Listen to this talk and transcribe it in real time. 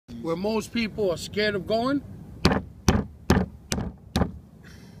where most people are scared of going,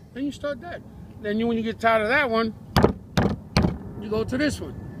 then you start that. Then when you get tired of that one, you go to this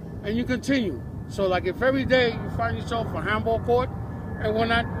one, and you continue. So like if every day you find yourself a handball court and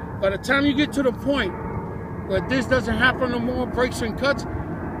whatnot, by the time you get to the point where this doesn't happen no more, breaks and cuts,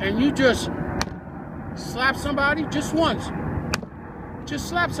 and you just slap somebody just once, just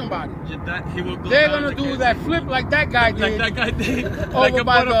slap somebody. They're gonna do that flip like that guy did, like over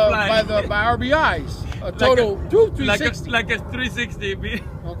by RBIs. A total 360. Like a 360.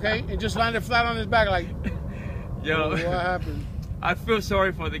 Okay, and just landed flat on his back like. Yo, what happened? I feel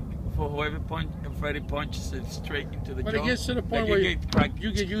sorry for whoever Freddie punches it straight into the jaw. But it gets to the point where you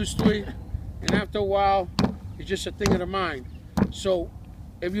get used to it, and after a while, it's just a thing of the mind. So,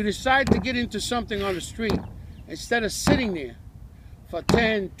 if you decide to get into something on the street, instead of sitting there for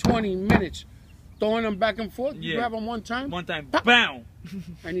 10, 20 minutes, throwing them back and forth, you grab him one time, pop, bam,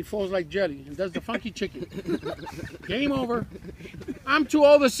 and he falls like jelly and does the funky chicken. Game over. I'm too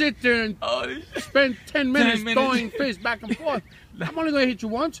old to sit there and spend 10 minutes throwing fists back and forth. I'm only gonna hit you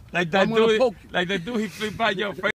once. Like that dude, he flipped by your face.